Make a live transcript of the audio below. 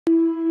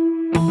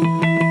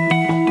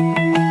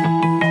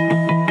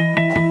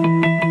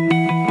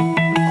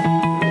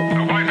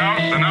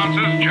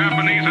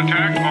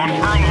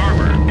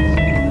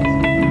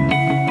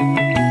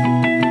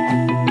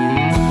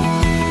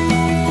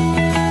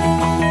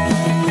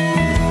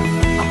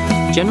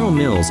General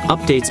Mills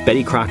updates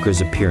Betty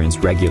Crocker's appearance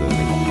regularly.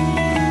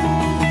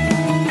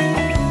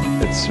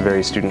 It's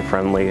very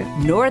student-friendly.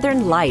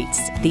 Northern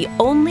Lights, the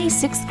only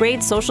 6th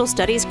grade social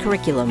studies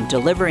curriculum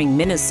delivering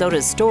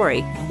Minnesota's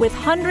story with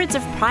hundreds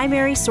of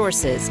primary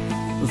sources,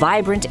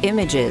 vibrant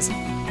images,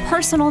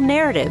 personal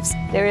narratives.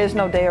 There is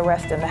no day of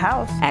rest in the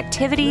house.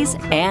 Activities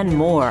and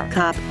more.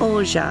 Kap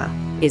Oja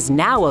is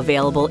now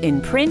available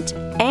in print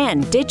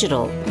and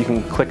digital. You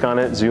can click on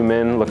it, zoom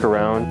in, look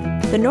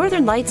around. The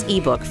Northern Lights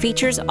ebook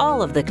features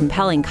all of the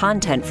compelling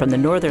content from the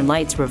Northern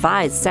Lights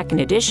Revised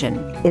 2nd edition.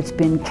 It's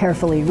been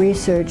carefully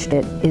researched.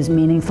 It is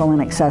meaningful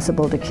and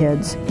accessible to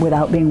kids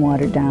without being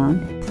watered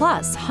down.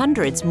 Plus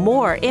hundreds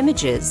more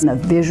images. The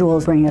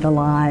visuals bring it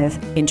alive.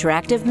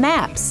 Interactive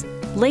maps,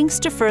 links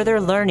to further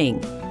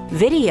learning,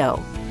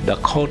 video.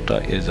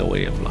 Dakota is a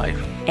way of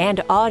life.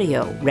 And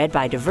audio read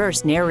by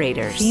diverse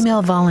narrators.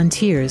 Female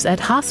volunteers at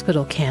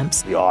hospital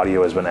camps. The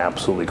audio has been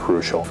absolutely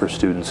crucial for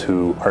students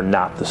who are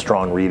not the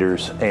strong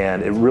readers,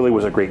 and it really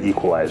was a great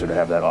equalizer to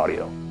have that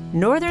audio.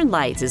 Northern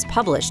Lights is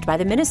published by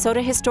the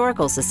Minnesota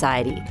Historical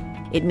Society.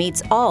 It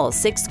meets all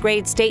 6th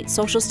grade state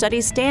social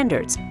studies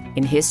standards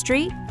in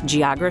history,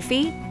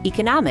 geography,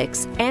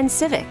 economics, and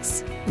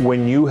civics.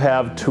 When you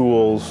have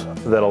tools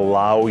that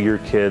allow your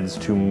kids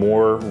to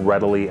more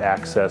readily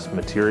access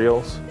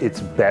materials, it's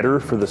better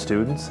for the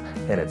students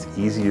and it's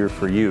easier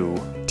for you.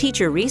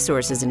 Teacher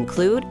resources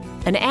include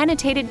an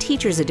annotated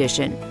teacher's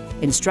edition,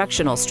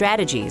 instructional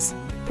strategies,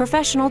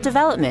 professional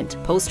development,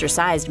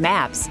 poster-sized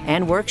maps,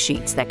 and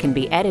worksheets that can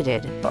be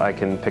edited. I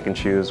can pick and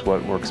choose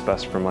what works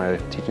best for my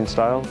teaching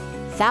style.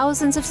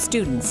 Thousands of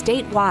students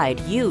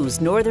statewide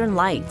use Northern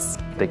Lights.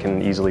 They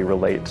can easily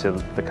relate to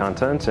the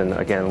content, and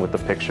again, with the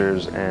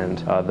pictures and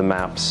the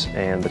maps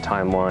and the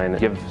timeline,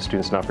 give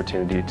students an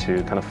opportunity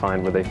to kind of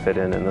find where they fit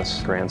in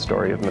this grand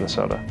story of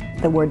Minnesota.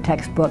 The word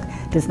textbook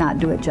does not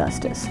do it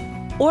justice.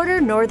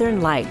 Order Northern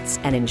Lights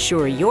and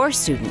ensure your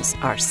students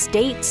are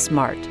state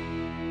smart.